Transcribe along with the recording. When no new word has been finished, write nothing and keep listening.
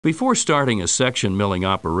Before starting a section milling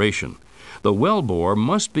operation, the well bore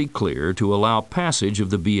must be clear to allow passage of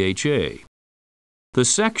the BHA. The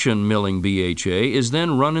section milling BHA is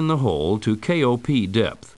then run in the hole to KOP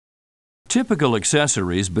depth. Typical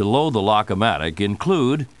accessories below the lock-o-matic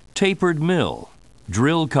include tapered mill,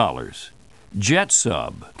 drill collars, jet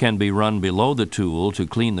sub can be run below the tool to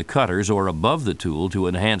clean the cutters or above the tool to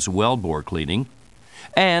enhance well bore cleaning,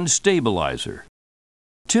 and stabilizer.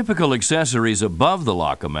 Typical accessories above the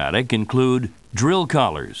lock-o-matic include drill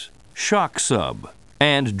collars, shock sub,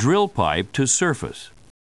 and drill pipe to surface.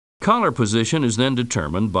 Collar position is then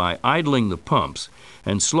determined by idling the pumps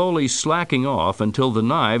and slowly slacking off until the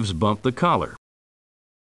knives bump the collar.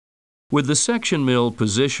 With the section mill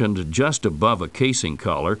positioned just above a casing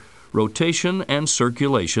collar, rotation and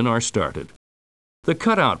circulation are started. The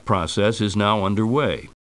cutout process is now underway.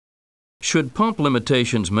 Should pump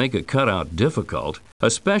limitations make a cutout difficult,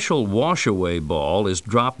 a special wash-away ball is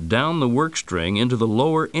dropped down the work string into the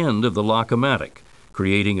lower end of the lock-o-matic,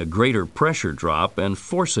 creating a greater pressure drop and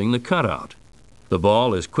forcing the cutout. The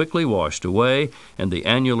ball is quickly washed away and the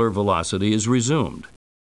annular velocity is resumed.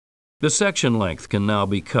 The section length can now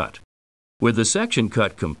be cut. With the section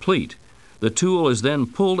cut complete, the tool is then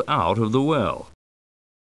pulled out of the well.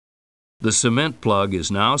 The cement plug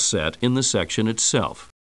is now set in the section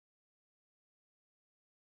itself.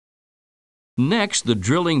 Next, the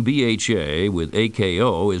drilling BHA with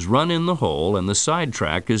AKO is run in the hole and the side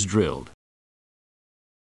track is drilled.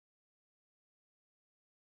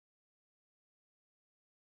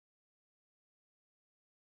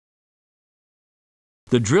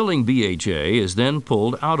 The drilling BHA is then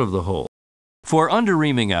pulled out of the hole. For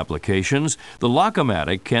underreaming applications, the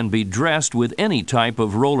lock-o-matic can be dressed with any type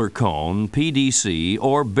of roller cone, PDC,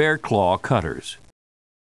 or bear claw cutters.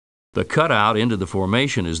 The cutout into the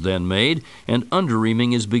formation is then made and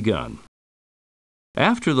underreaming is begun.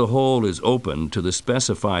 After the hole is opened to the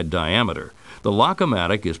specified diameter, the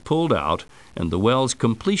lock-o-matic is pulled out and the well's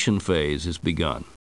completion phase is begun.